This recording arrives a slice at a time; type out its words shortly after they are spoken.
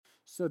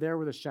So there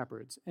were the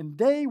shepherds, and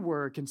they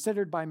were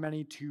considered by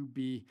many to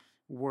be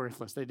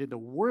worthless. They did the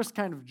worst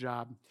kind of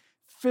job,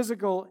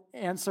 physical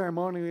and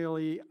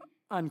ceremonially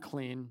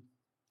unclean.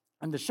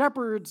 And the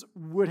shepherds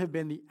would have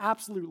been the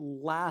absolute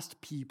last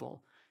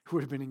people who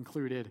would have been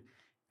included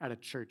at a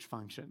church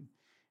function.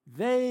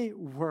 They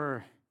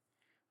were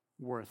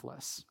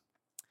worthless.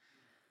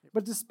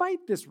 But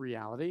despite this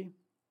reality,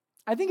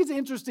 I think it's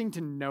interesting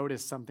to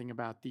notice something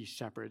about these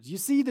shepherds. You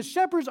see, the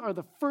shepherds are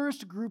the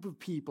first group of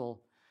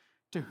people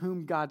to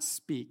whom God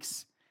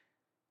speaks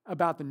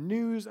about the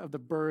news of the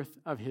birth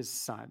of his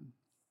son.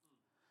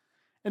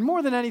 And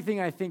more than anything,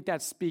 I think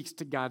that speaks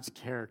to God's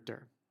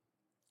character.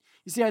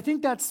 You see, I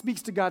think that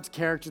speaks to God's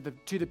character,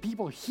 to the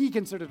people he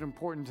considered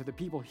important, to the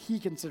people he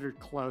considered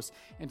close,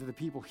 and to the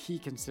people he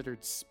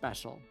considered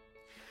special.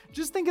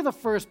 Just think of the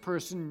first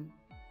person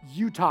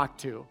you talk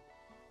to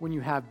when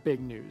you have big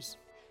news.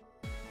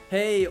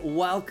 Hey,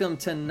 welcome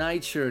to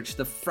Night Church,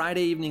 the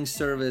Friday evening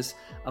service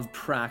of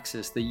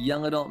Praxis, the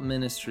young adult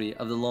ministry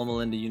of the Loma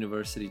Linda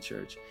University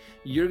Church.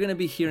 You're going to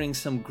be hearing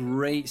some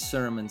great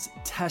sermons,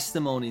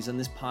 testimonies on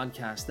this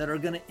podcast that are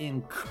going to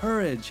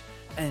encourage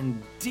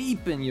and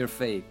deepen your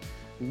faith.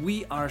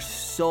 We are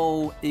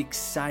so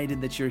excited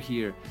that you're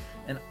here,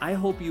 and I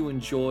hope you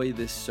enjoy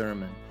this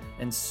sermon,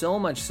 and so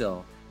much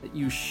so that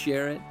you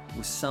share it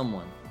with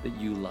someone that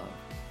you love.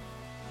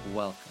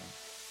 Welcome.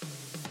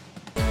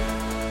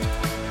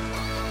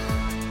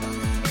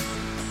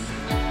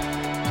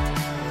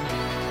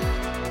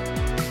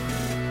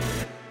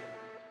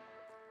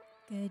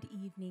 Good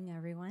evening,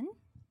 everyone.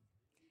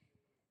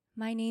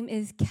 My name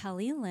is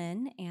Kelly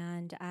Lynn,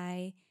 and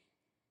I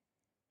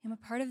am a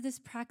part of this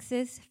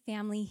Praxis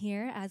family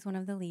here as one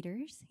of the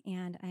leaders,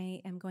 and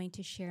I am going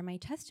to share my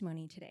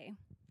testimony today.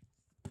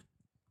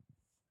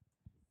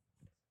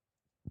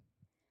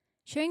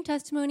 Sharing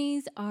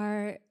testimonies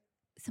are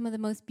some of the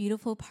most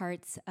beautiful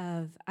parts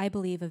of, I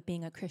believe, of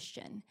being a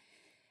Christian,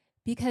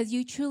 because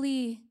you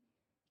truly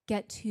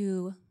get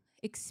to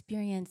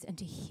experience and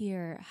to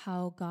hear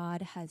how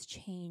God has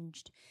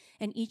changed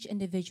in each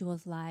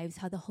individual's lives,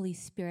 how the Holy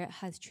Spirit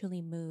has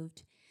truly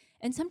moved.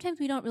 And sometimes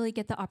we don't really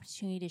get the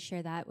opportunity to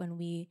share that when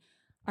we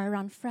are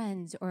around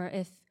friends or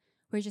if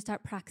we're just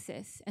at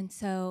Praxis. And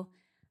so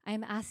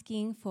I'm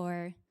asking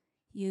for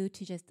you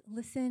to just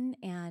listen,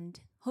 and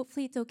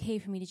hopefully it's okay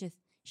for me to just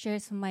share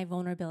some of my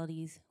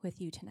vulnerabilities with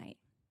you tonight.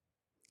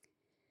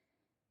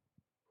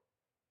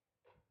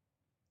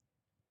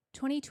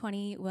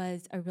 2020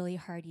 was a really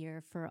hard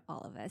year for all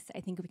of us.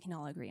 I think we can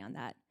all agree on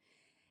that.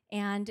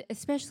 And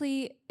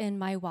especially in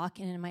my walk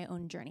and in my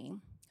own journey,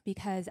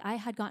 because I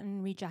had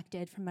gotten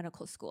rejected from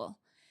medical school.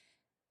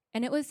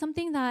 And it was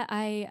something that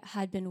I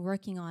had been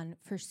working on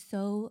for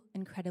so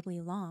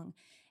incredibly long.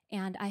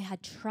 And I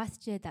had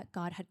trusted that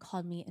God had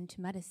called me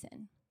into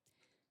medicine.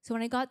 So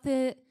when I got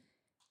the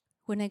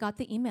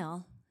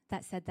email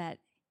that said that,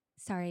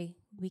 sorry,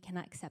 we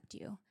cannot accept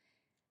you,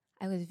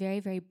 I was very,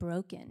 very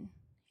broken.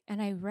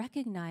 And I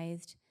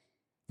recognized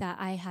that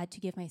I had to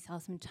give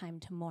myself some time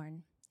to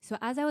mourn. So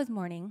as I was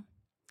mourning,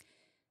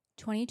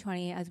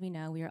 2020, as we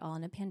know, we are all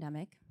in a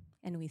pandemic,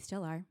 and we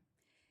still are.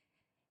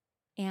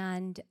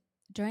 And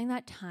during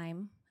that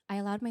time, I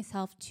allowed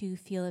myself to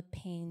feel the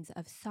pains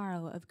of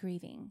sorrow, of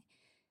grieving.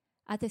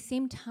 At the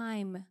same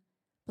time,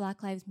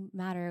 Black Lives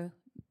Matter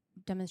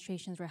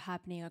demonstrations were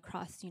happening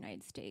across the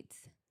United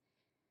States.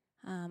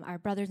 Our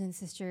brothers and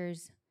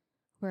sisters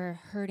were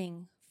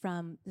hurting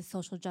from the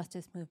social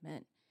justice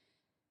movement.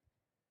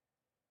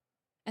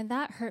 And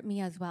that hurt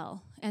me as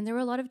well. And there were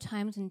a lot of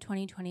times in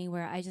 2020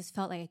 where I just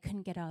felt like I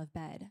couldn't get out of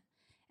bed.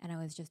 And I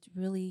was just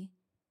really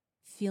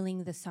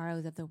feeling the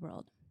sorrows of the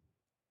world.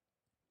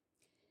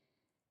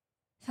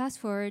 Fast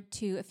forward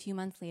to a few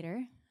months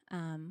later,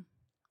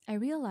 I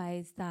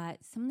realized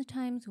that some of the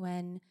times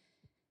when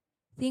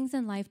things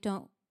in life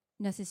don't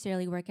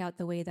necessarily work out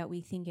the way that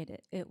we think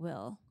it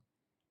will,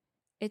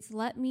 it's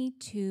led me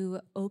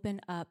to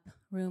open up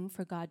room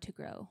for God to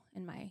grow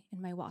in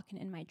my walk and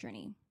in my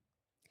journey.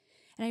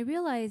 And I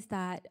realized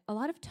that a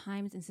lot of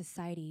times in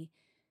society,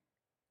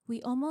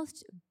 we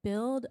almost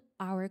build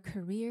our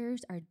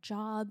careers, our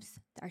jobs,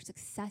 our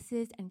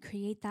successes, and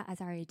create that as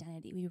our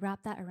identity. We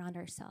wrap that around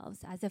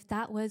ourselves as if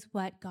that was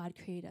what God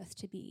created us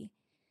to be.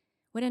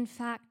 When in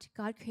fact,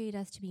 God created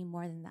us to be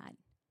more than that.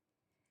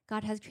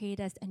 God has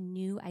created us a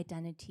new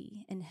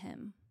identity in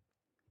Him.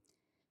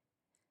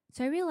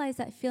 So I realized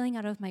that feeling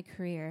out of my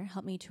career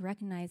helped me to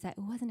recognize that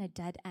it wasn't a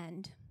dead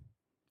end,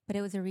 but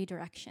it was a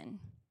redirection.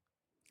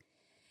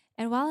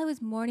 And while I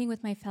was mourning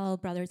with my fellow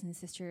brothers and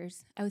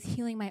sisters, I was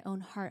healing my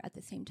own heart at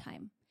the same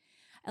time.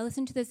 I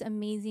listened to this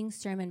amazing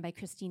sermon by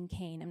Christine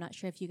Caine. I'm not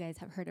sure if you guys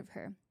have heard of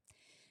her.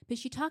 But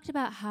she talked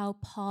about how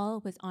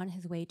Paul was on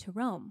his way to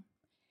Rome,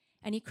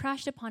 and he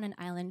crashed upon an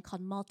island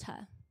called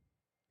Malta.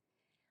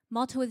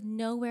 Malta was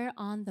nowhere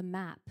on the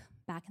map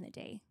back in the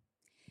day.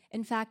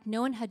 In fact,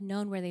 no one had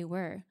known where they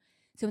were.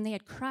 So when they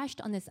had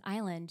crashed on this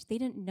island, they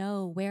didn't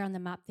know where on the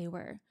map they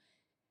were.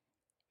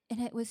 And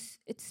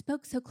it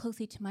spoke so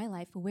closely to my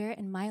life. Where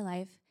in my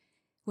life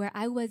where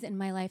I was in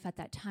my life at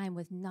that time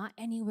was not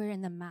anywhere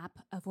in the map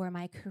of where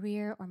my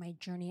career or my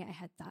journey I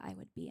had thought I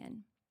would be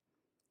in.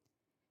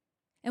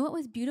 And what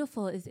was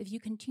beautiful is if you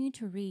continue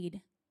to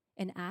read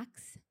in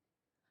Acts,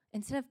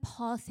 instead of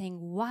Paul saying,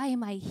 why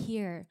am I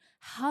here?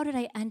 How did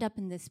I end up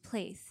in this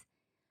place?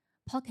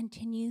 Paul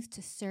continues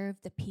to serve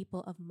the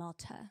people of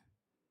Malta.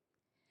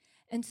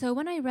 And so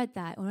when I read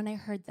that, and when I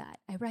heard that,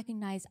 I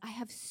recognized I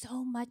have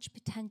so much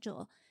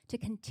potential to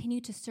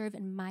continue to serve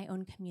in my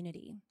own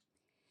community.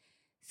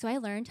 So I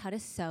learned how to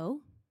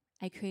sew.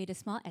 I created a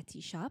small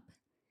Etsy shop.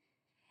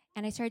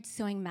 And I started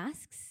sewing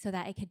masks so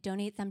that I could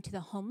donate them to the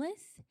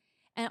homeless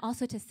and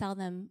also to sell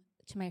them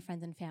to my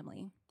friends and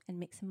family and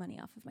make some money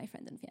off of my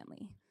friends and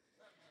family.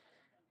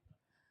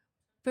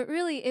 But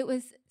really, it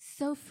was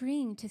so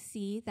freeing to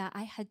see that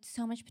I had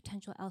so much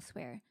potential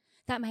elsewhere,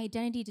 that my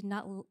identity did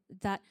not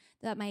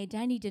that my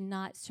identity did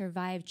not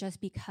survive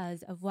just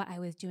because of what I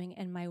was doing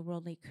in my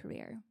worldly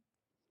career.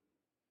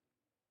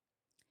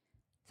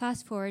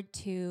 Fast forward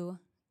to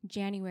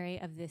January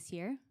of this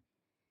year,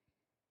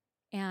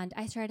 and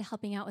I started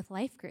helping out with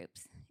life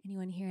groups.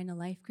 Anyone here in a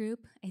life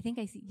group? I think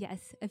I see,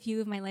 yes, a few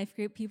of my life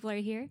group people are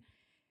here.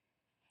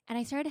 And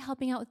I started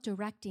helping out with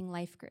directing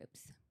life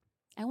groups.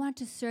 I wanted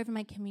to serve in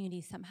my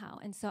community somehow.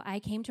 And so I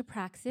came to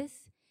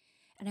Praxis,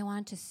 and I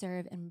wanted to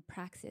serve in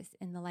Praxis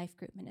in the life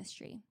group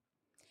ministry.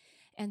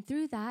 And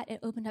through that, it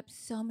opened up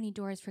so many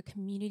doors for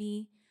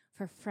community,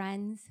 for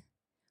friends,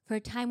 for a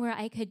time where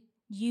I could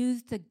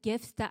use the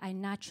gifts that I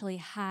naturally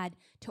had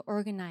to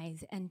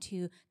organize and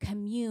to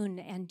commune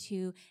and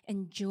to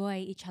enjoy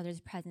each other's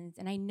presence.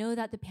 And I know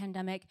that the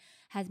pandemic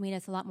has made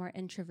us a lot more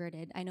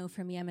introverted. I know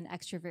for me, I'm an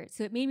extrovert,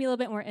 so it made me a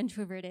little bit more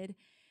introverted.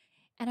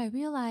 And I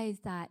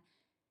realized that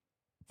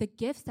the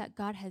gifts that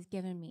God has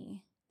given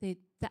me, the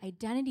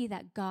identity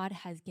that God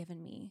has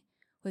given me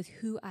was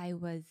who I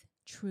was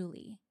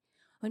truly.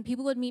 When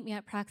people would meet me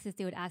at Praxis,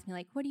 they would ask me,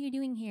 like, what are you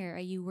doing here? Are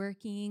you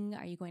working?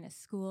 Are you going to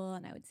school?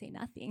 And I would say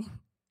nothing.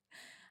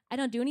 I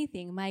don't do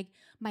anything. My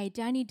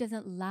identity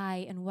doesn't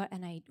lie in what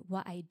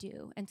I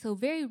do. And so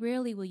very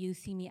rarely will you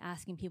see me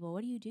asking people,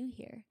 what do you do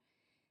here?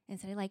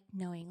 Instead, I like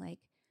knowing, like,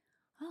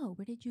 oh,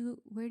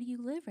 where do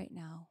you live right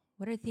now?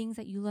 What are things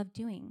that you love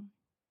doing?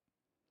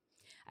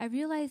 I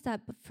realized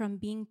that from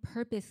being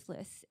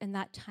purposeless in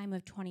that time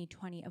of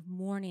 2020, of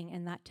mourning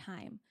in that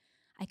time,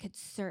 I could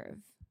serve.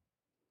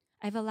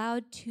 I've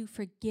allowed to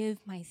forgive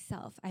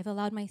myself. I've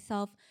allowed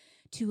myself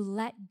to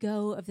let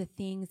go of the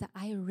things that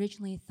I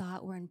originally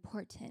thought were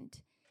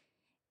important.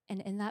 And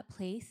in that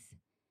place,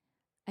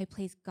 I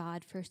place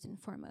God first and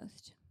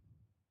foremost.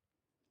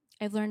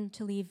 I've learned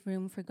to leave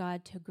room for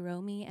God to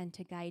grow me and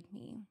to guide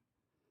me.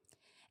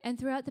 And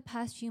throughout the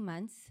past few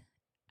months,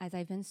 as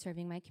I've been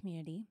serving my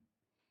community,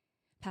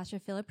 Pastor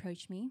Phil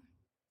approached me,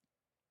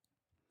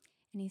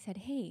 and he said,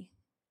 hey,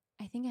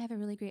 I think I have a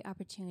really great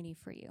opportunity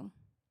for you.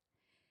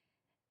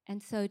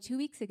 And so 2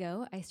 weeks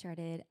ago, I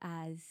started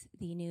as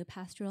the new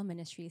pastoral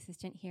ministry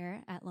assistant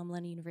here at Loma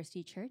Linda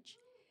University Church.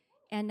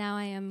 And now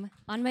I am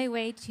on my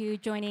way to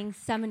joining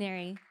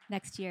seminary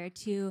next year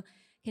to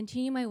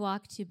continue my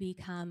walk to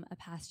become a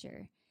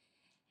pastor.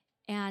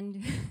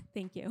 And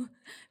thank you,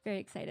 very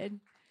excited.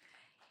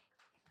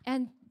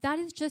 And that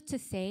is just to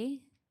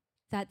say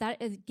that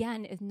is,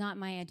 again, is not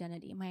my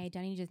identity. My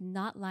identity does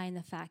not lie in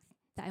the fact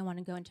that I want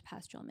to go into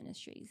pastoral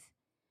ministries,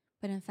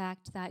 but in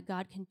fact that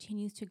God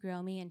continues to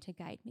grow me and to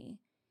guide me.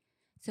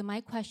 So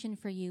my question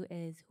for you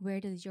is,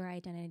 where does your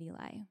identity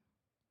lie?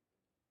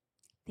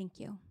 Thank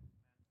you.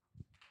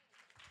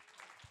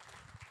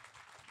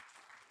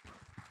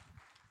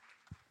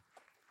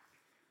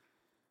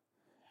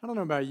 I don't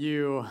know about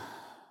you,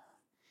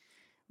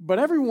 but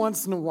every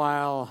once in a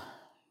while,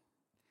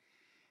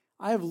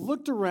 I have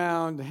looked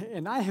around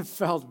and I have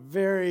felt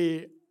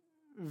very,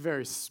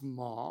 very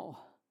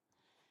small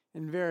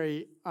and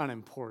very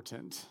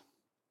unimportant.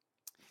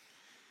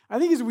 I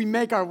think as we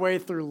make our way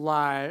through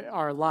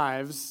our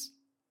lives,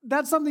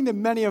 that's something that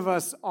many of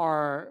us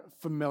are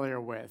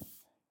familiar with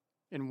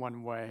in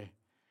one way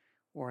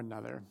or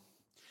another.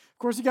 Of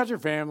course, you got your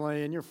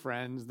family and your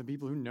friends, the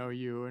people who know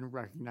you and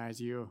recognize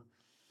you.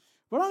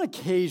 But on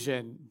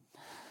occasion,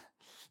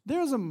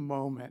 there's a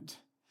moment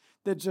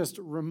that just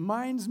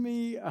reminds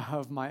me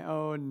of my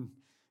own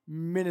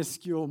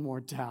minuscule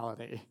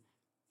mortality,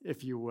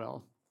 if you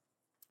will.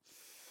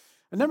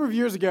 A number of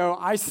years ago,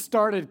 I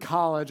started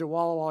college at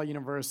Walla Walla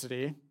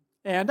University,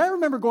 and I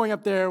remember going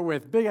up there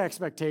with big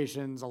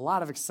expectations, a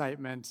lot of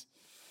excitement.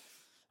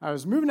 I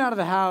was moving out of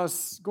the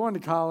house, going to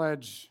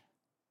college.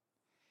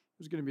 It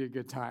was going to be a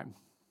good time.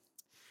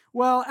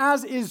 Well,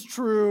 as is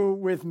true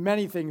with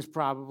many things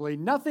probably,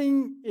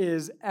 nothing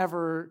is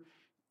ever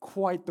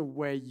quite the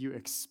way you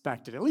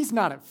expected, at least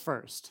not at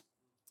first.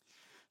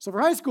 So for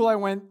high school, I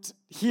went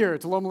here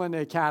to Loma Linda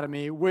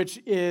Academy,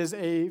 which is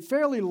a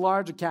fairly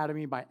large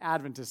academy by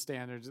Adventist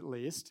standards, at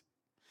least.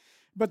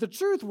 But the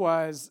truth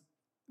was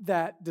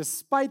that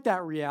despite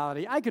that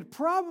reality, I could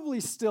probably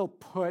still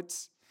put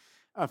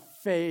a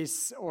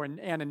face and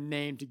a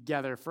name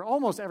together for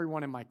almost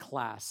everyone in my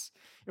class.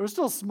 It was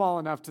still small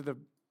enough to the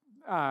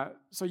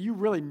so you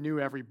really knew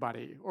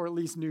everybody, or at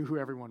least knew who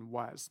everyone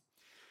was.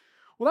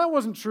 Well, that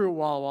wasn't true at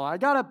Walla Walla. I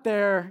got up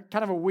there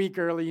kind of a week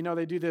early. You know,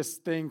 they do this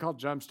thing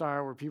called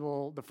Jumpstart where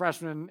people, the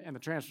freshmen and the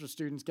transfer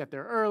students, get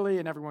there early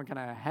and everyone kind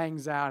of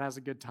hangs out, has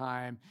a good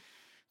time,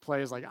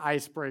 plays like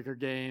icebreaker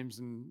games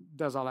and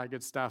does all that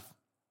good stuff.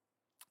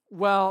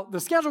 Well, the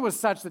schedule was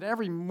such that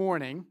every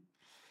morning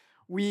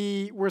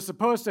we were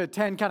supposed to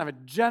attend kind of a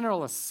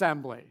general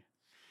assembly.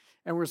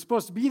 And we're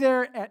supposed to be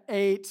there at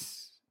 8,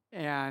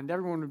 and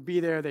everyone would be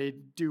there.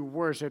 They'd do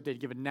worship, they'd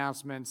give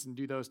announcements and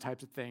do those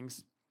types of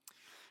things.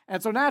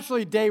 And so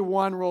naturally, day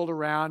 1 rolled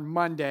around,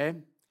 Monday,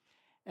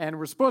 and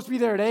we're supposed to be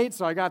there at 8,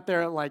 so I got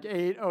there at like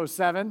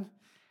 8:07,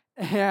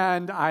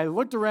 and I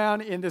looked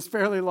around in this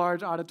fairly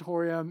large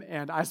auditorium,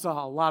 and I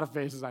saw a lot of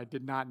faces I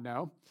did not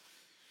know.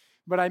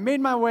 But I made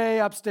my way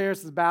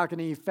upstairs to the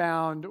balcony,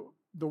 found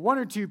the 1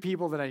 or 2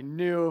 people that I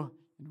knew,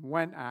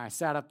 and I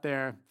sat up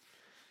there,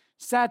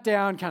 sat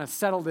down, kind of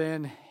settled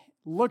in,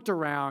 looked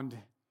around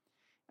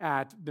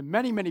at the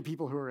many, many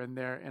people who were in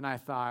there, and I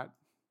thought,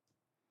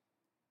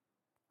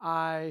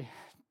 I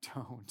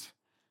don't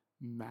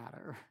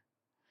matter.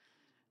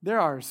 There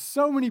are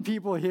so many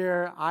people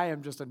here. I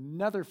am just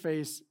another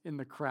face in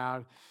the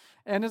crowd.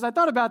 And as I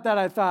thought about that,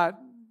 I thought,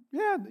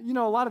 yeah, you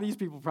know, a lot of these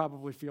people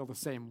probably feel the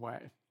same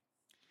way.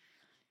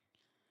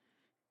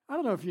 I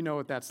don't know if you know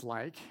what that's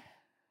like,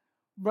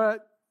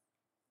 but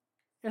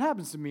it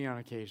happens to me on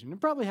occasion.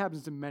 It probably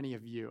happens to many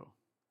of you.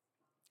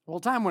 Well,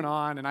 time went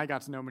on, and I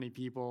got to know many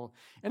people,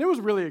 and it was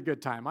really a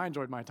good time. I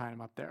enjoyed my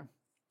time up there.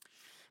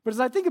 But as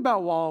I think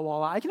about Walla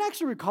Walla, I can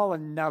actually recall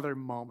another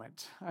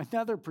moment,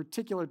 another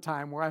particular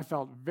time where I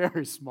felt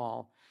very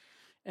small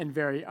and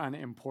very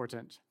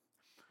unimportant.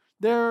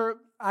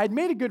 I'd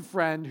made a good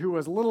friend who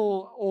was a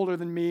little older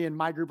than me and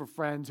my group of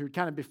friends who'd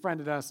kind of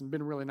befriended us and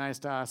been really nice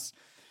to us.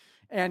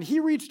 And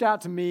he reached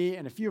out to me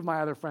and a few of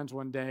my other friends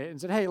one day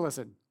and said, hey,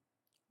 listen,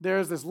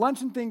 there's this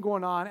luncheon thing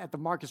going on at the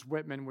Marcus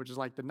Whitman, which is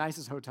like the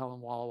nicest hotel in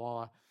Walla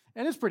Walla,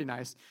 and it's pretty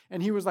nice.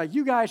 And he was like,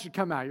 you guys should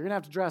come out. You're going to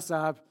have to dress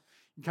up.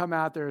 Come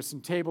out, there's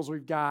some tables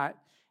we've got,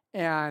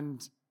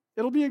 and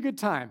it'll be a good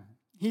time.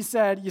 He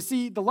said, you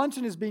see, the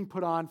luncheon is being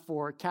put on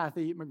for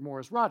Cathy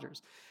McMorris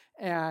Rodgers.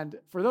 And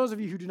for those of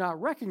you who do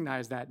not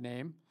recognize that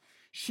name,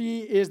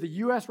 she is the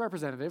U.S.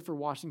 representative for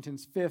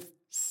Washington's 5th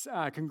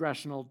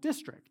congressional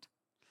district.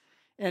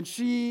 And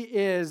she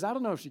is, I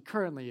don't know if she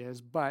currently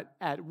is, but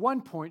at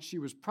one point she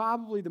was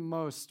probably the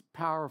most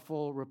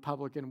powerful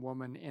Republican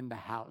woman in the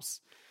House.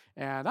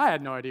 And I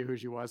had no idea who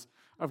she was,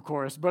 of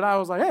course, but I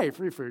was like, hey,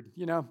 free food,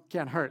 you know,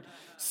 can't hurt.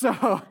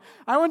 So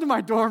I went to my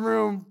dorm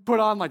room,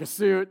 put on like a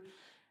suit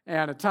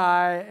and a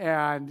tie,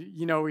 and,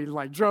 you know, we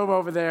like drove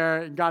over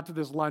there and got to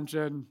this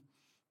luncheon.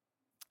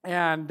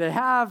 And they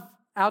have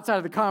outside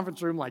of the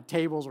conference room like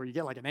tables where you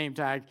get like a name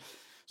tag.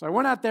 So I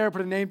went out there,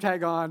 put a name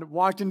tag on,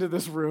 walked into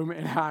this room,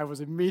 and I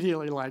was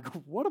immediately like,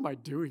 what am I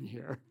doing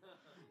here?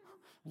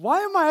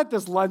 Why am I at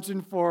this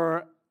luncheon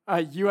for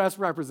a U.S.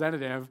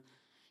 representative?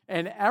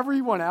 And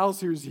everyone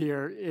else who's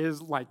here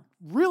is like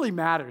really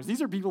matters.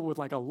 These are people with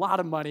like a lot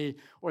of money,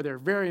 or they're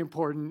very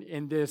important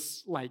in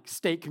this like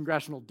state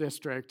congressional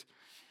district.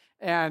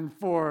 And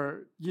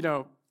for, you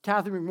know,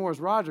 Cathy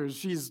McMorris Rodgers,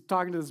 she's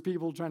talking to these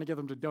people trying to get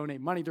them to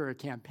donate money to her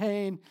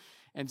campaign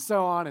and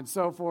so on and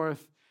so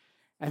forth.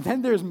 And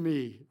then there's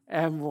me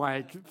and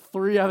like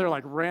 3 other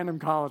like random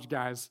college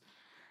guys.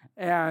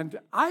 And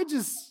I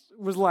just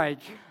was like,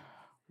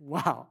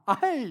 wow,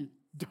 I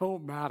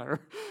don't matter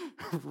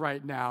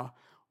right now.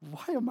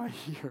 Why am I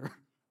here?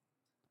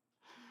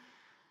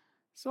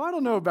 So I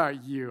don't know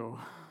about you,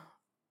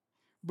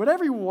 but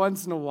every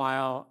once in a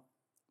while,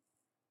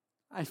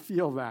 I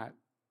feel that.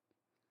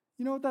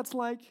 You know what that's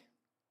like?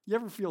 You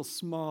ever feel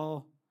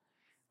small,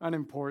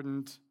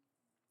 unimportant,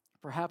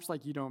 perhaps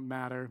like you don't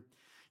matter?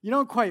 You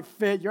don't quite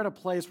fit. You're at a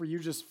place where you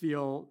just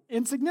feel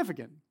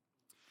insignificant.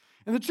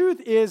 And the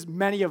truth is,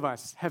 many of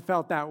us have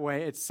felt that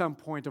way at some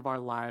point of our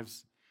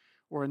lives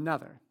or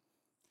another.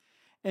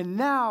 And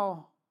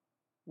now,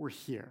 we're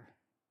here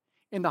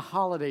in the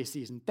holiday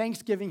season.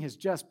 Thanksgiving has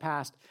just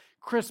passed.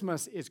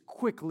 Christmas is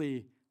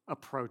quickly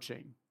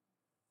approaching.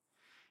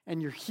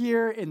 And you're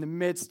here in the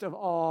midst of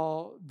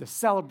all the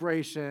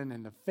celebration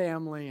and the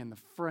family and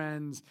the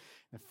friends,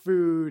 the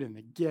food and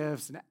the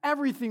gifts and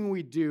everything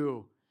we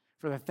do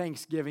for the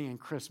Thanksgiving and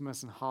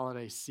Christmas and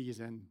holiday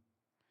season.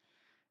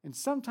 And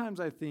sometimes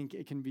I think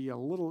it can be a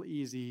little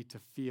easy to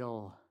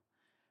feel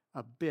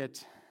a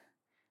bit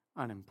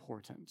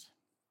unimportant.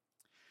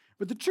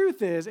 But the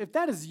truth is, if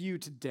that is you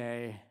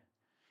today,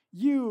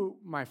 you,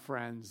 my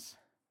friends,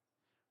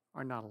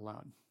 are not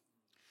alone.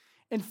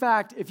 In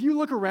fact, if you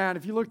look around,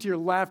 if you look to your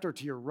left or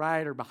to your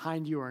right or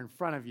behind you or in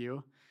front of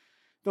you,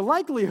 the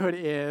likelihood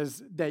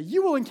is that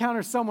you will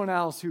encounter someone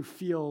else who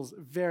feels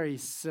very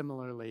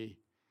similarly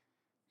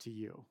to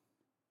you.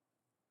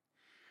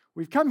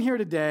 We've come here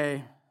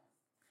today,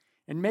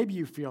 and maybe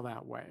you feel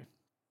that way.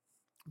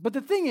 But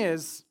the thing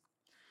is,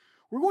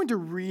 we're going to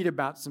read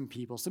about some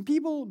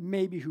people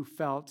maybe who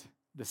felt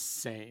the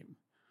same,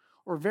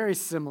 or very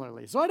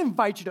similarly. So I'd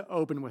invite you to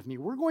open with me.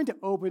 We're going to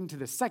open to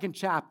the second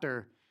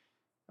chapter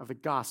of the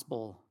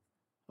Gospel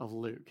of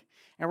Luke.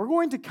 And we're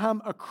going to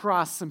come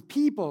across some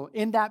people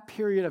in that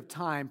period of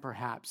time,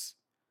 perhaps,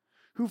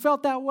 who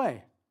felt that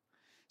way.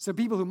 Some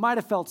people who might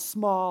have felt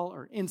small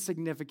or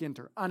insignificant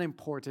or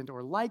unimportant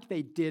or like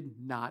they did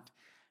not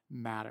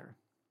matter.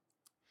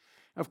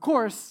 Of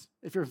course,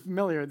 if you're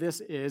familiar,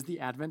 this is the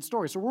Advent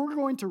story. So we're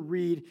going to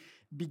read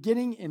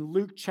beginning in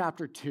Luke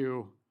chapter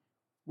 2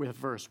 with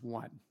verse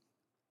 1.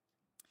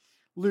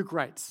 Luke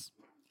writes,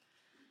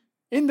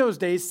 "In those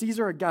days,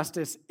 Caesar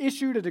Augustus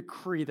issued a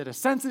decree that a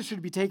census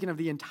should be taken of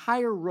the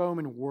entire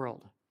Roman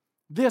world.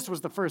 This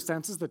was the first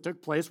census that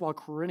took place while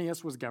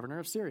Quirinius was governor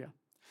of Syria.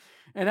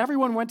 And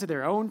everyone went to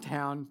their own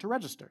town to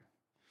register.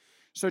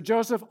 So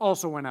Joseph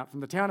also went up from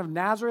the town of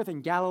Nazareth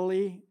in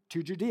Galilee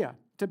to Judea,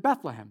 to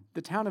Bethlehem,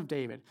 the town of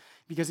David.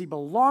 Because he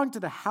belonged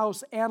to the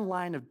house and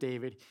line of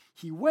David,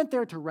 he went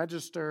there to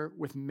register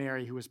with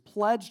Mary, who was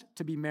pledged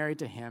to be married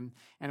to him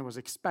and was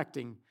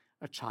expecting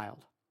a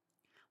child.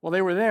 While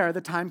they were there,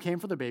 the time came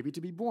for the baby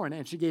to be born,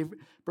 and she gave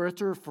birth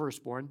to her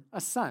firstborn, a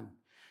son.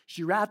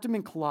 She wrapped him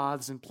in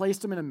cloths and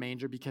placed him in a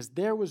manger because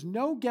there was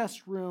no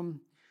guest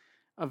room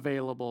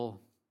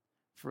available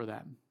for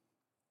them."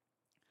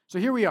 So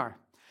here we are.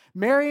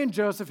 Mary and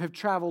Joseph have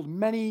traveled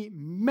many,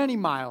 many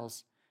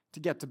miles to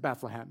get to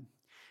Bethlehem.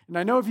 And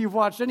I know if you've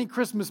watched any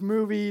Christmas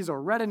movies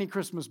or read any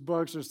Christmas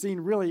books or seen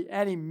really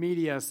any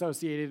media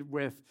associated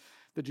with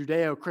the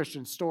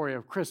Judeo-Christian story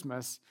of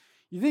Christmas,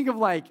 you think of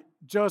like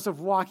Joseph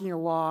walking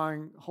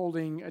along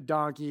holding a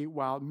donkey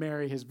while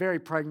Mary, his very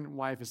pregnant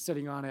wife, is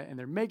sitting on it, and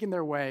they're making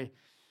their way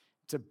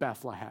to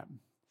Bethlehem.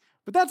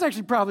 But that's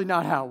actually probably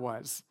not how it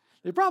was.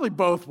 They probably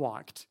both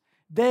walked.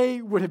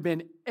 They would have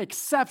been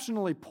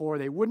exceptionally poor.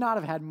 They would not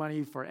have had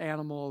money for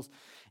animals.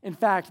 In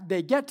fact,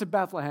 they get to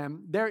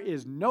Bethlehem. There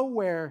is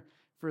nowhere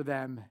for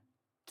them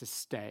to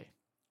stay.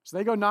 So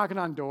they go knocking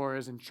on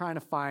doors and trying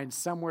to find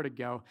somewhere to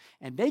go,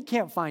 and they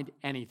can't find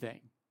anything.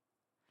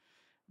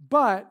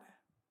 But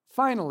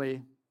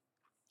finally,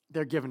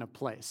 they're given a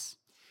place.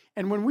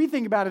 And when we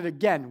think about it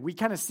again, we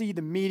kind of see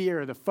the media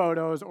or the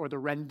photos or the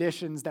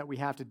renditions that we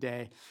have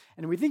today,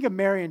 and we think of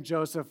Mary and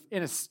Joseph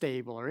in a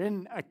stable or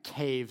in a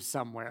cave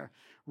somewhere,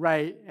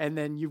 right? And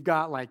then you've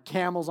got like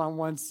camels on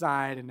one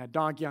side and a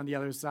donkey on the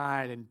other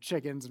side and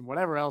chickens and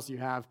whatever else you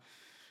have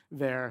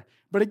there.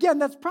 But again,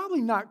 that's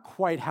probably not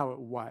quite how it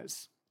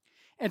was.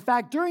 In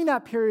fact, during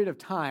that period of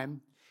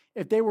time,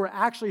 if they were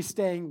actually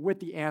staying with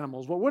the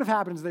animals, what would have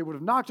happened is they would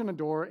have knocked on a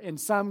door and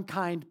some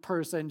kind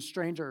person,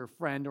 stranger or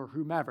friend or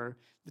whomever,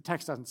 the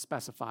text doesn't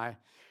specify,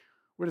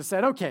 would have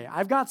said, "Okay,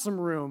 I've got some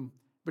room,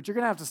 but you're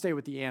going to have to stay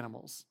with the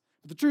animals."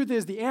 But the truth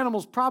is the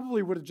animals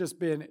probably would have just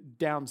been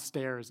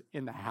downstairs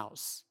in the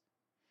house.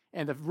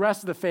 And the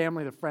rest of the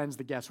family, the friends,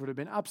 the guests would have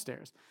been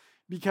upstairs.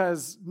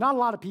 Because not a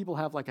lot of people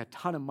have like a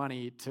ton of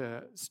money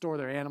to store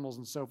their animals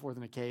and so forth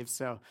in a cave.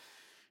 So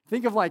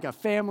think of like a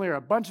family or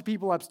a bunch of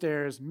people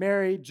upstairs.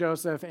 Mary,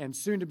 Joseph, and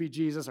soon-to-be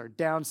Jesus are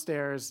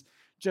downstairs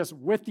just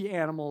with the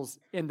animals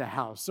in the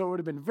house. So it would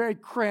have been very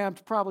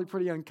cramped, probably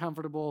pretty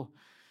uncomfortable.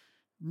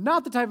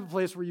 Not the type of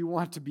place where you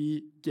want to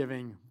be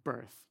giving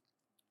birth.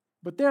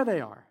 But there they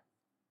are.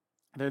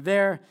 They're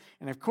there,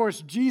 and of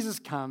course Jesus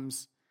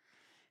comes,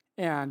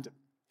 and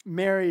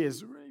Mary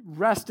is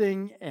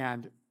resting,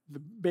 and the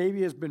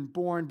baby has been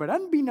born, but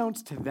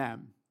unbeknownst to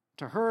them,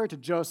 to her, to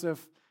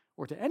Joseph,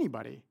 or to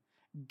anybody,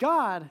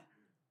 God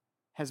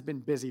has been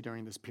busy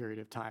during this period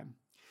of time.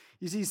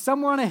 You see,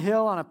 somewhere on a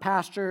hill, on a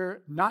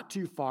pasture not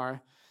too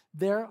far,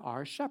 there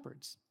are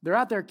shepherds. They're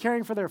out there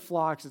caring for their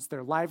flocks. It's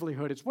their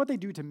livelihood. It's what they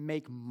do to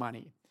make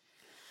money.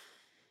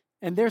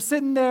 And they're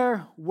sitting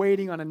there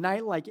waiting on a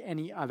night like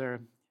any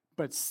other,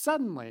 but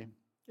suddenly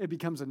it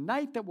becomes a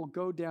night that will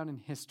go down in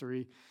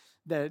history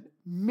that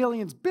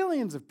millions,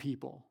 billions of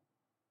people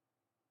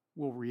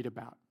will read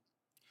about.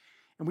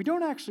 And we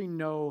don't actually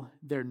know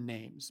their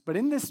names, but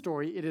in this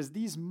story, it is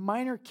these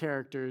minor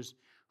characters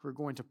who are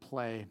going to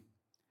play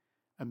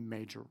a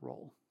major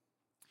role.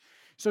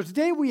 So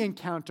today we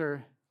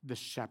encounter the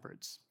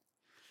shepherds.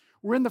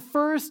 We're in the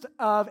first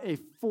of a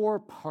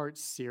 4-part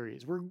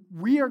series where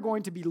we are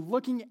going to be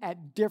looking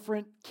at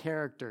different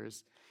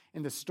characters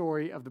in the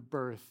story of the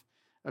birth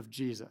of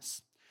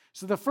Jesus.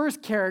 So the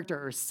first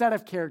character or set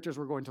of characters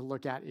we're going to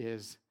look at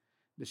is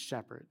the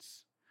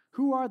shepherds.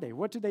 Who are they?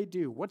 What do they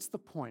do? What's the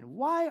point?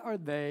 Why are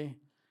they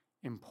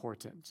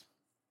important?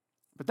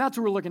 But that's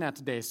what we're looking at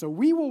today. So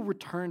we will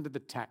return to the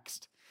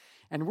text,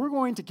 and we're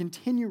going to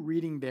continue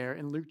reading there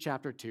in Luke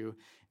chapter 2,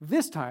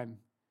 this time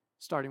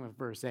starting with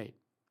verse 8.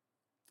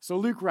 So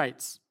Luke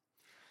writes,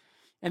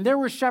 "And there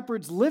were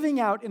shepherds living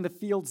out in the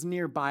fields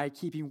nearby,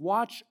 keeping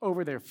watch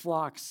over their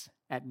flocks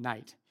at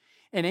night.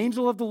 An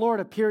angel of the Lord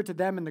appeared to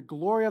them, and the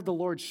glory of the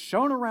Lord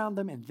shone around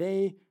them, and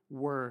they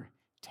were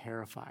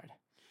terrified.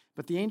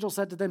 But the angel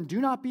said to them,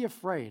 'Do not be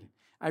afraid.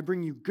 I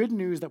bring you good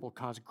news that will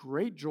cause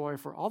great joy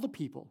for all the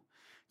people.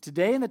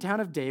 Today in the town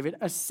of David,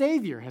 a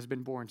Savior has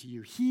been born to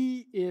you.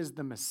 He is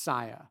the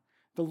Messiah,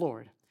 the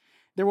Lord.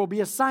 There will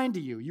be a sign to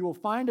you. You will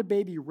find a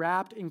baby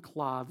wrapped in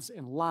cloths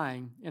and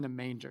lying in a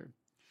manger."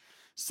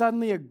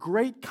 Suddenly, a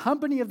great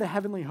company of the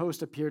heavenly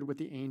host appeared with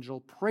the angel,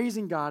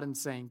 praising God and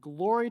saying,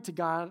 "Glory to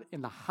God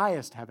in the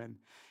highest heaven,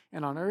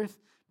 and on earth,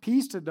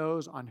 peace to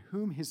those on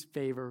whom his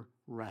favor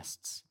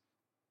rests."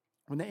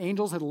 When the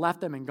angels had left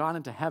them and gone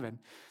into heaven,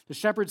 the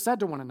shepherds said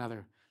to one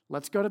another,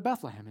 "Let's go to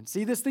Bethlehem and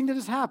see this thing that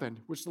has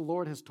happened, which the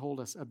Lord has told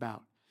us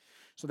about."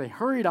 So they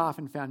hurried off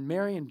and found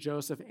Mary and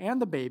Joseph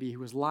and the baby who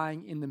was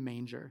lying in the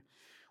manger.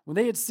 When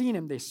they had seen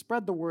him, they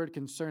spread the word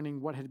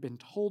concerning what had been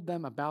told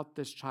them about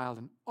this child,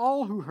 and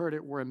all who heard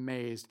it were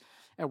amazed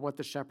at what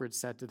the shepherds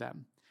said to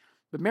them.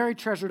 But Mary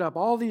treasured up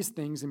all these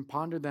things and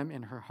pondered them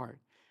in her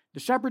heart. The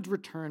shepherds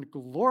returned,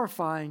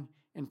 glorifying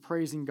and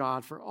praising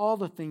God for all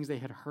the things they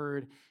had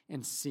heard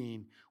and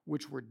seen,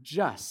 which were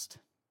just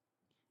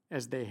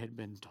as they had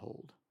been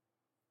told.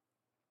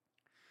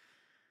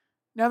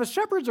 Now, the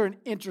shepherds are an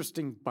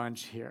interesting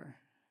bunch here.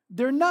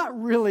 They're not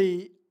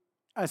really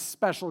a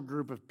special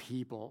group of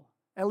people,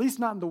 at least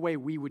not in the way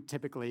we would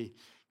typically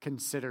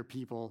consider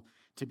people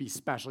to be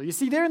special. You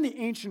see, they're in the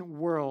ancient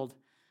world.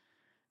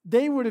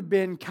 They would have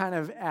been kind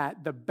of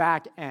at the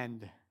back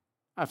end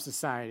of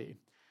society.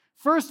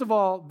 First of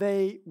all,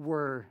 they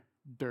were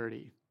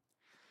dirty.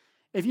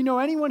 If you know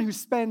anyone who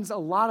spends a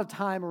lot of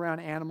time around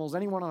animals,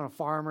 anyone on a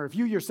farm, or if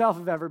you yourself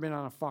have ever been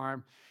on a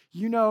farm,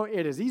 you know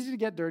it is easy to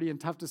get dirty and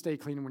tough to stay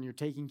clean when you're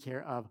taking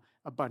care of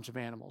a bunch of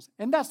animals.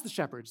 And that's the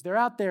shepherds. They're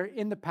out there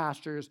in the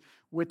pastures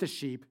with the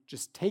sheep,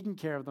 just taking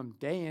care of them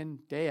day in,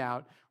 day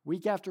out,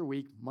 week after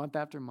week, month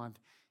after month,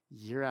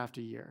 year after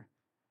year.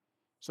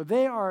 So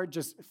they are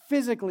just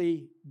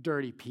physically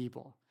dirty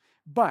people.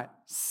 But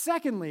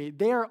secondly,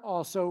 they are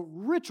also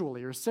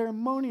ritually or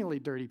ceremonially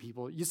dirty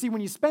people. You see,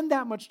 when you spend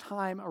that much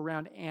time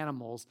around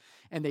animals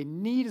and they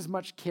need as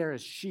much care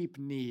as sheep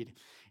need,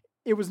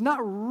 it was not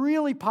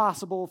really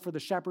possible for the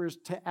shepherds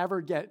to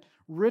ever get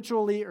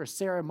ritually or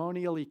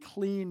ceremonially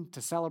clean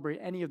to celebrate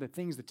any of the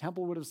things the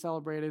temple would have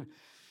celebrated.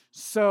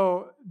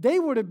 So they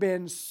would have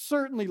been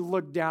certainly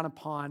looked down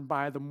upon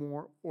by the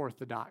more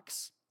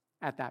orthodox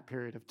at that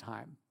period of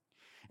time.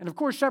 And of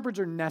course, shepherds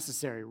are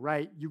necessary,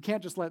 right? You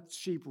can't just let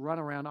sheep run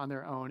around on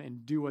their own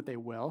and do what they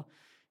will,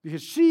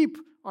 because sheep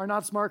are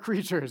not smart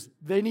creatures.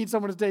 They need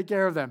someone to take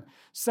care of them.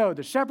 So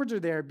the shepherds are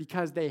there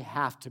because they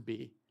have to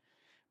be.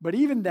 But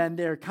even then,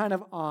 they're kind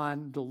of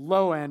on the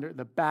low end or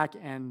the back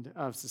end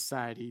of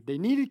society. They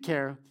needed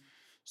care,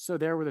 so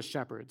there were the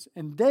shepherds.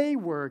 And they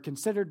were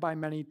considered by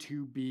many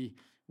to be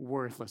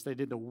worthless. They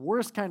did the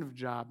worst kind of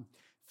job,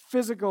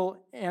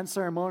 physical and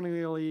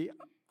ceremonially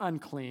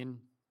unclean.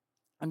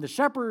 And the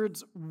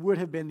shepherds would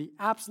have been the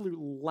absolute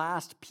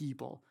last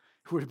people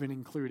who would have been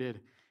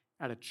included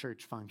at a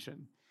church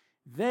function.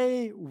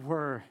 They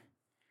were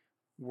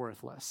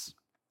worthless.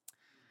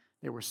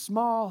 They were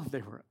small,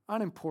 they were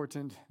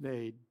unimportant,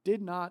 they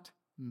did not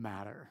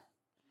matter.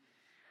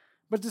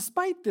 But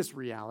despite this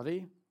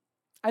reality,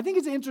 I think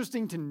it's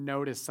interesting to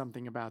notice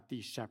something about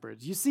these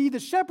shepherds. You see, the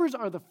shepherds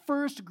are the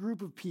first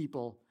group of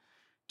people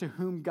to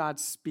whom God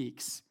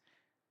speaks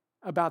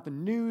about the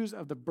news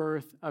of the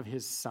birth of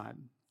his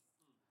son.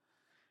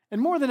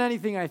 And more than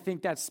anything, I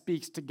think that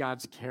speaks to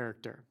God's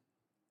character.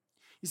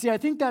 You see, I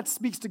think that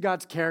speaks to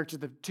God's character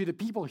to the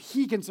people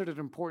he considered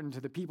important,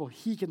 to the people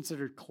he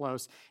considered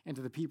close, and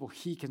to the people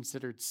he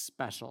considered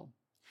special.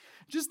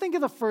 Just think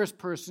of the first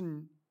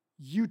person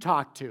you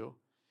talk to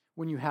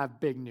when you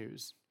have big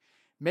news.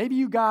 Maybe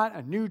you got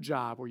a new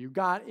job, or you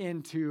got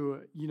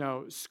into,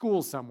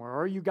 school somewhere,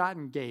 or you got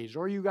engaged,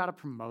 or you got a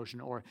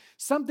promotion, or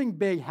something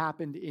big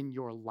happened in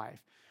your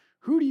life.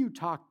 Who do you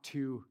talk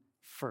to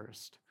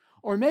first?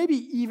 Or maybe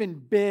even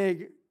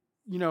big,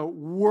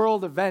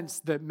 world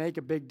events that make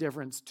a big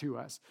difference to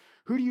us.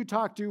 Who do you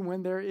talk to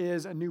when there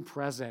is a new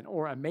president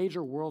or a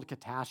major world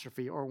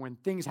catastrophe or when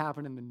things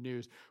happen in the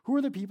news? Who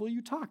are the people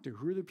you talk to?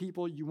 Who are the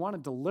people you want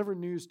to deliver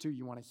news to?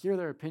 You want to hear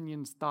their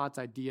opinions, thoughts,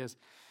 ideas.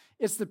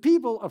 It's the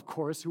people, of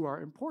course, who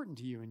are important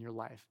to you in your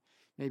life.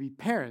 Maybe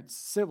parents,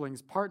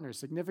 siblings, partners,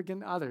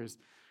 significant others,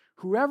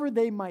 whoever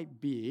they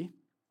might be.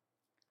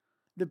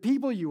 The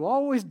people you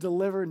always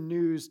deliver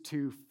news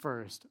to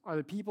first are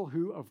the people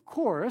who, of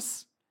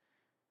course,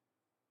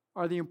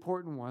 are the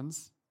important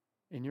ones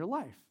in your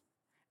life.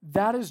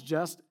 That is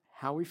just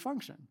how we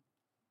function.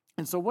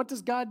 And so what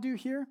does God do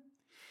here?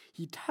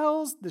 He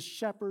tells the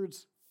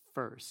shepherds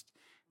first,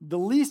 the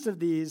least of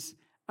these,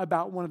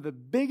 about one of the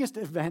biggest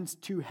events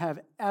to have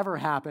ever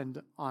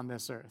happened on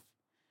this earth.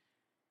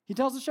 He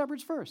tells the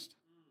shepherds first.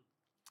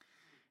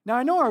 Now,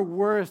 I know our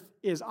worth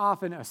is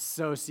often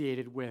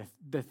associated with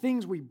the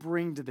things we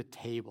bring to the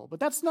table, but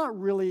that's not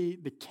really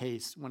the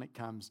case when it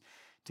comes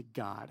to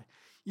God.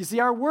 You see,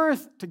 our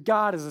worth to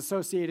God is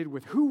associated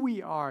with who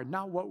we are,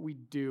 not what we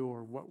do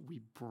or what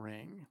we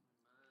bring.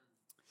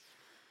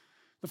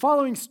 The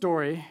following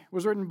story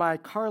was written by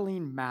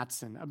Carleen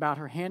Matson about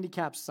her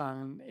handicapped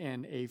son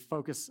in a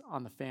Focus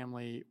on the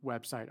Family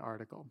website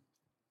article.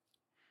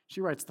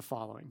 She writes the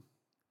following.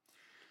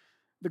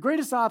 The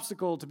greatest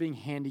obstacle to being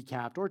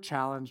handicapped or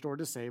challenged or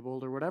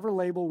disabled or whatever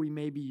label we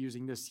may be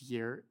using this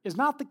year is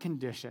not the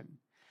condition,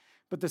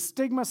 but the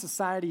stigma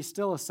society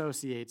still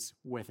associates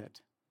with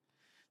it.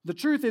 The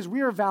truth is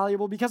we are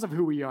valuable because of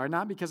who we are,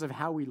 not because of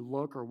how we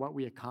look or what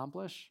we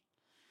accomplish.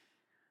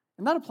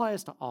 And that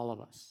applies to all of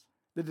us,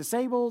 the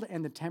disabled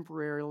and the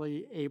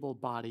temporarily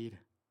able-bodied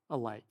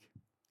alike.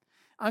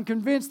 I'm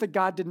convinced that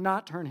God did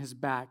not turn his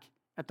back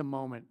at the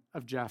moment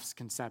of Jeff's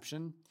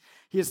conception.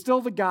 He is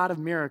still the God of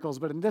miracles,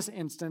 but in this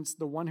instance,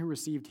 the one who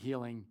received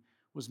healing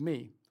was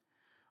me.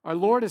 Our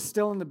Lord is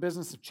still in the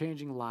business of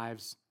changing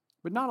lives,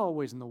 but not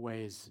always in the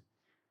ways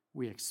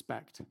we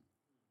expect.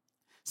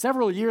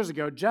 Several years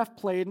ago, Jeff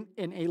played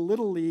in a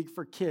little league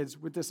for kids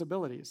with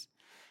disabilities.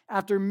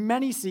 After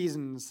many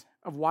seasons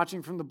of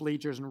watching from the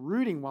bleachers and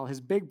rooting while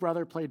his big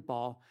brother played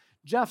ball,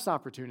 Jeff's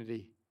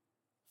opportunity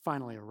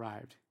finally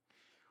arrived.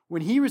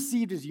 When he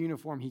received his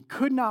uniform, he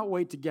could not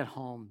wait to get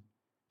home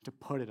to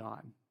put it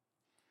on.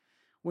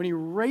 When he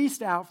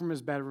raced out from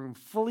his bedroom,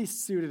 fully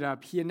suited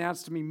up, he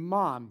announced to me,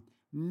 "Mom,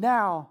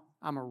 now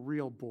I'm a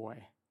real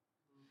boy."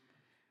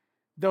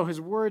 Though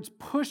his words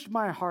pushed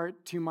my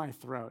heart to my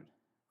throat,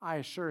 I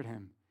assured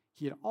him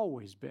he had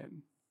always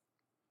been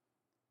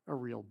a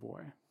real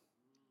boy.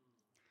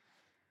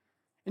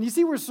 And you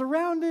see, we're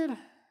surrounded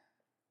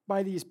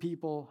by these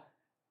people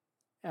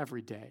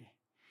every day.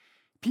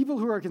 People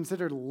who are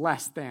considered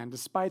less than,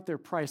 despite their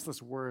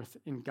priceless worth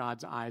in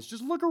God's eyes.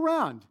 Just look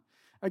around.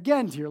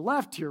 Again, to your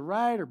left, to your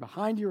right, or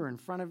behind you, or in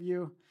front of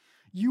you.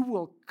 You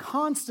will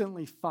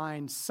constantly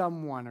find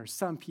someone or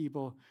some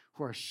people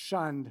who are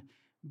shunned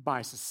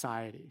by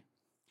society.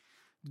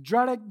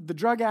 The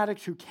drug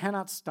addict who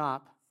cannot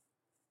stop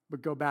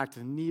but go back to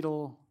the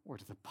needle or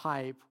to the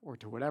pipe or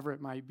to whatever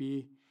it might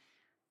be,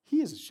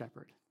 he is a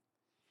shepherd.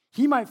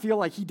 He might feel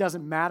like he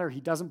doesn't matter,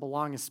 he doesn't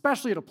belong,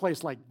 especially at a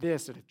place like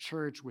this, at a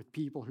church with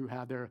people who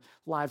have their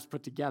lives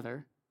put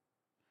together.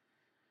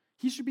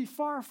 He should be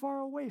far, far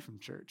away from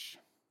church.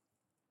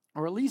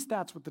 Or at least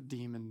that's what the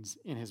demons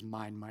in his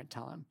mind might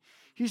tell him.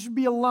 He should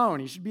be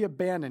alone. He should be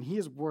abandoned. He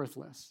is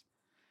worthless.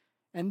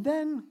 And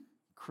then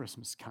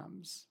Christmas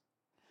comes.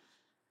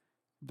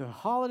 The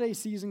holiday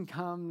season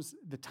comes,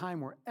 the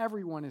time where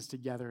everyone is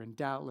together, and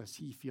doubtless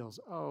he feels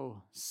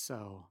oh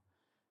so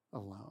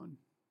alone.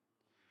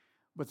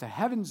 But the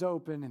heavens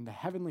open and the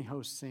heavenly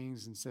host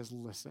sings and says,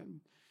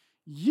 "Listen,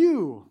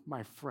 you,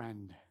 my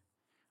friend,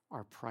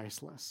 are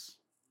priceless."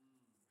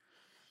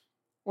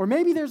 Or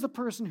maybe there's the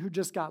person who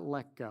just got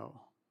let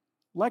go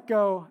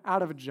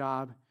out of a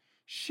job.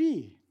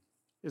 She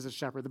is a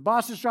shepherd. The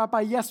boss just dropped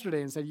by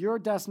yesterday and said, "Your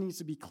desk needs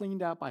to be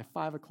cleaned out by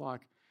 5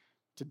 o'clock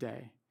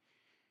today."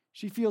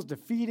 She feels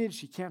defeated.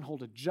 She can't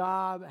hold a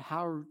job.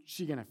 How is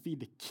she going to feed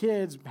the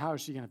kids? How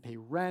is she going to pay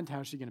rent? How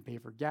is she going to pay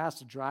for gas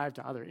to drive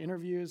to other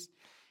interviews?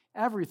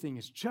 Everything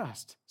is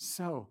just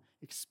so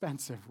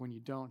expensive when you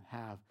don't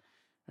have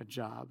a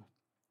job.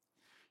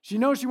 She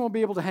knows she won't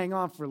be able to hang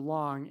on for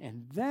long,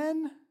 and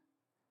then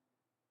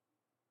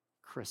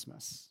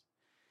Christmas.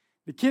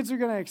 The kids are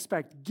going to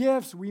expect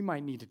gifts. We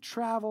might need to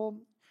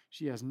travel.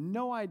 She has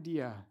no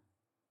idea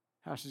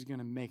how she's going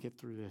to make it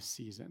through this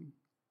season.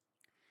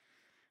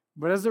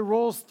 But as it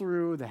rolls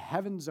through, the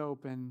heavens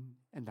open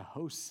and the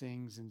host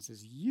sings and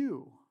says,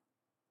 "You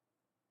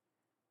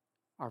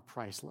are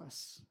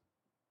priceless."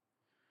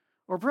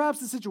 Or perhaps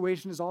the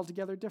situation is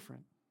altogether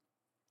different.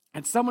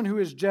 And someone who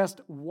has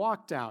just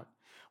walked out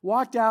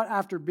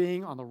after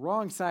being on the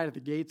wrong side of the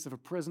gates of a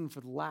prison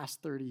for the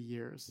last 30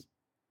 years.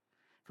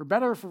 For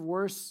better or for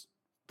worse,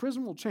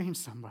 prison will change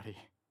somebody.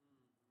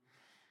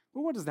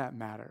 But what does that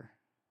matter?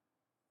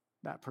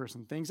 That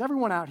person thinks.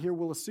 Everyone out here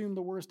will assume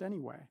the worst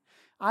anyway.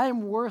 I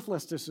am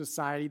worthless to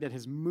society that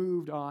has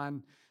moved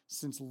on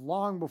since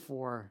long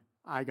before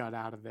I got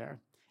out of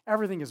there.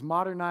 Everything is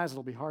modernized.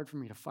 It'll be hard for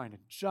me to find a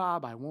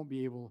job. I won't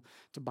be able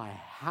to buy a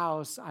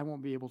house. I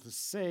won't be able to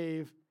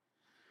save.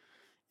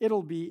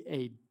 It'll be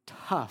a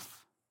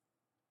tough,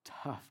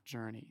 tough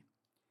journey.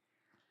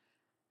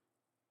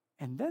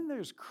 And then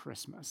there's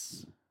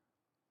Christmas.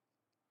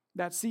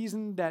 That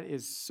season that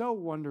is so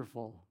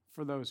wonderful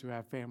for those who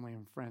have family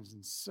and friends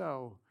and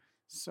so,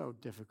 so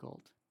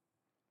difficult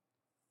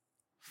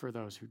for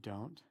those who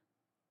don't.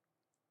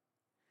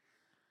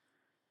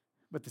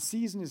 But the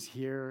season is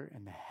here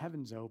and the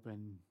heavens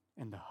open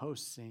and the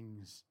host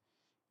sings,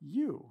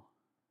 "You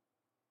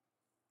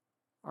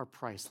are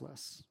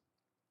priceless."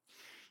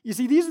 You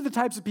see, these are the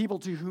types of people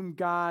to whom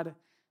God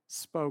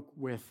spoke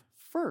with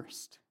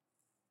first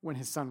when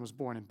his son was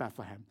born in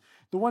Bethlehem.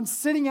 The ones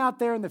sitting out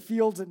there in the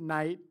fields at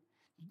night,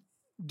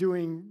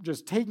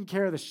 just taking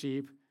care of the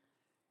sheep.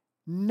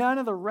 None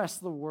of the rest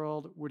of the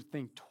world would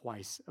think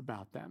twice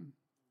about them.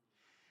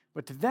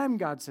 But to them,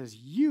 God says,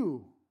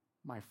 "You,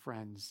 my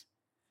friends,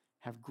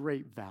 have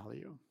great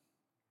value."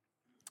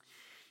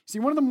 See,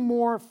 one of the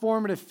more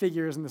formative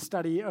figures in the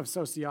study of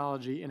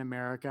sociology in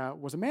America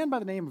was a man by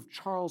the name of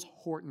Charles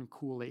Horton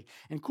Cooley.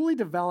 And Cooley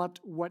developed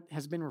what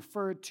has been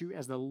referred to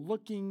as the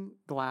looking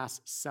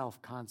glass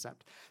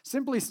self-concept.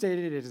 Simply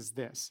stated, it is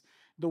this: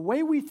 The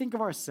way we think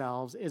of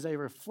ourselves is a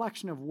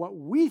reflection of what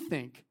we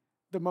think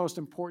the most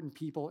important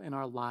people in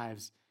our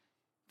lives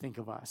think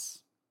of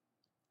us.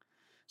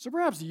 So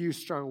perhaps you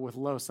struggle with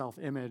low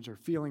self-image or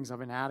feelings of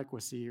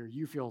inadequacy, or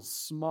you feel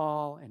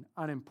small and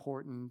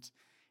unimportant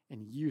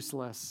and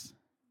useless.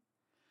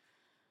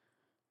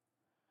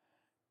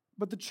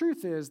 But the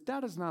truth is,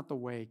 that is not the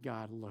way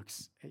God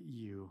looks at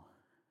you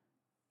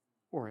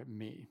or at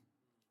me.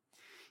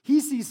 He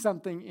sees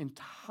something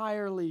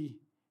entirely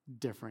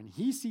different.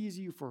 He sees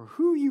you for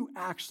who you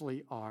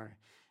actually are,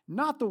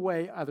 not the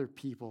way other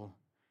people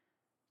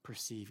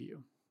perceive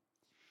you.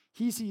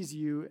 He sees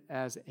you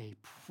as a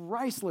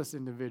priceless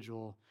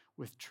individual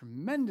with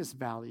tremendous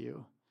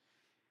value,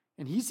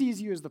 and he sees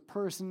you as the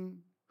person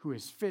who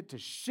is fit to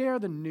share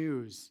the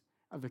news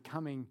of the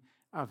coming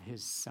of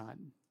his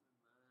Son.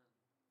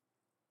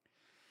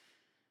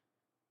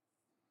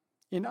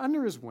 In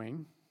Under His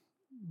Wing,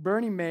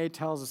 Bernie May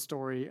tells a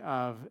story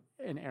of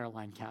an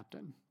airline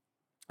captain.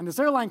 And this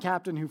airline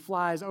captain who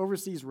flies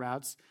overseas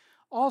routes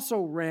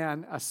also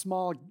ran a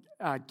small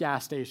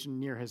gas station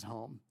near his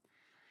home.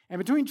 And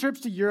between trips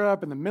to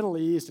Europe and the Middle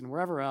East and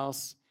wherever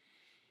else,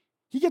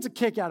 he gets a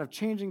kick out of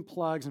changing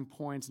plugs and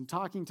points and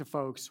talking to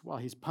folks while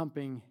he's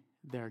pumping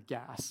their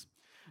gas.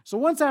 So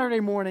one Saturday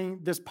morning,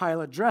 this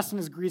pilot, dressed in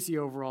his greasy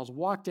overalls,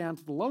 walked down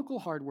to the local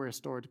hardware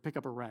store to pick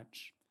up a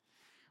wrench.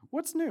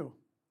 "What's new?"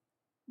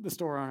 the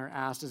store owner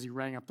asked as he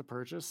rang up the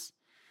purchase.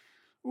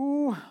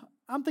 "Ooh,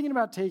 I'm thinking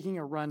about taking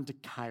a run to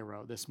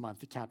Cairo this month,"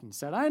 the captain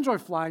said. "I enjoy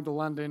flying to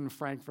London and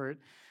Frankfurt,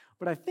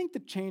 but I think the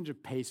change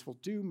of pace will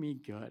do me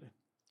good."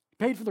 He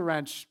paid for the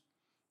wrench,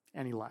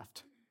 and he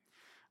left.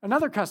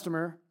 Another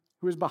customer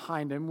who was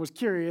behind him was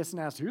curious and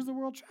asked, "Who's the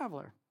world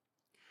traveler?"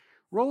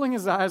 Rolling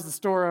his eyes, the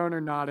store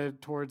owner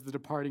nodded towards the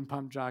departing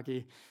pump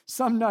jockey,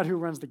 some nut who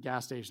runs the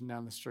gas station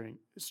down the street.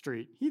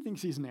 He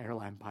thinks he's an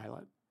airline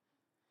pilot.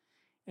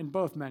 And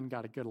both men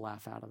got a good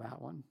laugh out of that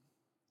one.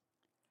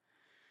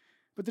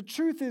 But the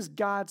truth is,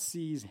 God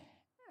sees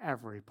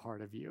every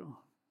part of you.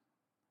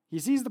 He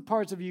sees the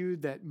parts of you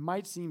that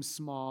might seem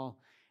small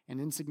and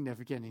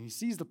insignificant, and he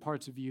sees the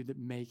parts of you that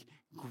make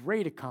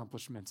great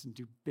accomplishments and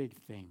do big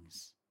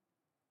things.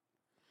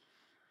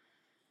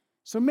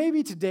 So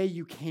maybe today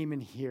you came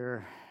in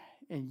here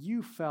and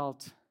you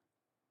felt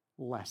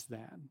less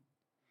than.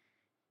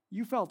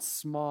 You felt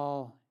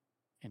small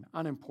and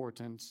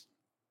unimportant,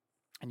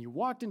 and you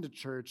walked into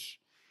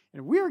church,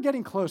 and we were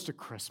getting close to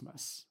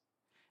Christmas,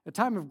 a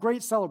time of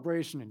great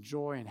celebration and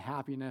joy and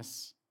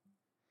happiness.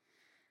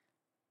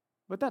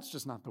 But that's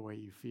just not the way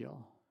you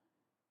feel.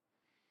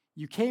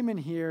 You came in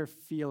here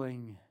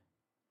feeling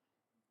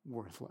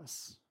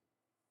worthless.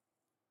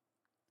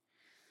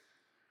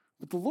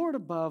 But the Lord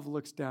above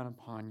looks down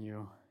upon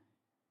you,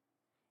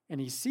 and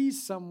he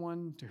sees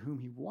someone to whom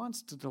he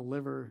wants to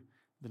deliver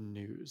the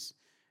news.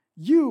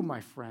 You,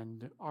 my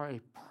friend, are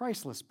a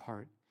priceless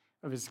part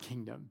of his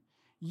kingdom.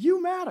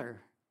 You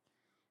matter,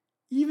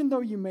 even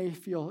though you may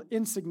feel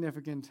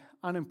insignificant,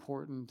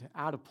 unimportant,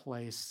 out of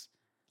place,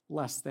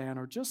 less than,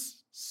 or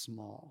just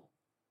small.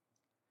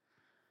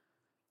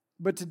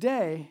 But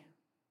today,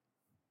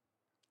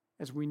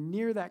 as we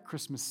near that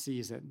Christmas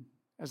season,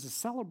 as the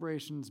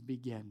celebrations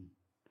begin,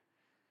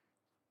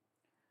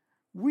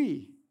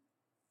 we,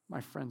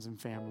 my friends and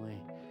family,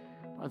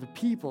 are the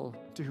people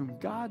to whom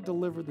God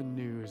delivered the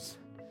news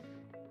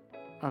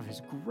of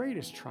his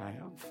greatest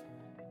triumph,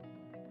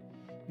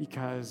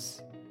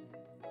 because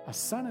a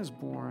son is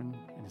born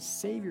and a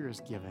Savior is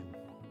given.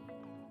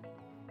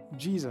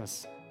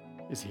 Jesus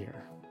is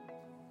here.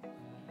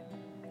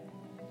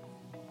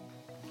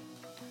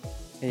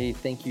 Hey,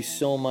 thank you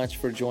so much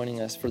for joining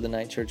us for the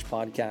Night Church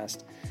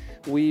podcast.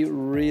 We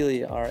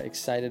really are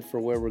excited for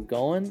where we're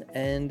going,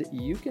 and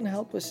you can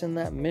help us in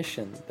that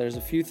mission. There's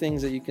a few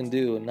things that you can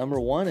do. Number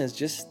one is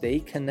just stay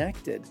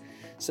connected.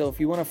 So if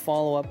you want to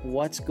follow up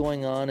what's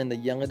going on in the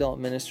young adult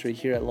ministry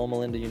here at Loma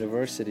Linda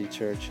University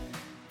Church,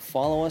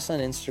 follow us on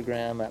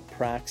Instagram at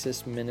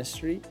Praxis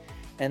Ministry.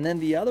 And then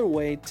the other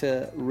way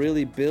to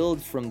really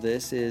build from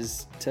this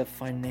is to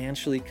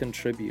financially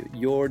contribute.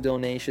 Your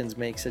donations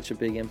make such a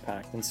big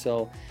impact. And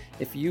so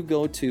if you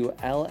go to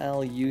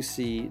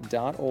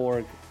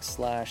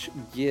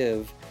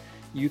lluc.org/give,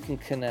 you can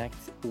connect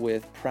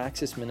with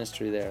Praxis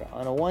Ministry there.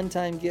 On a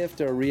one-time gift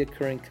or a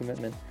reoccurring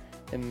commitment,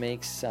 it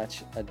makes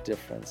such a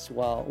difference.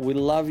 Well, we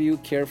love you,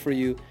 care for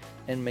you,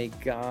 and may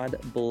God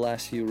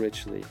bless you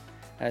richly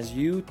as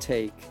you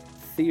take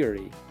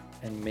theory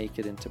and make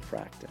it into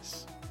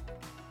practice.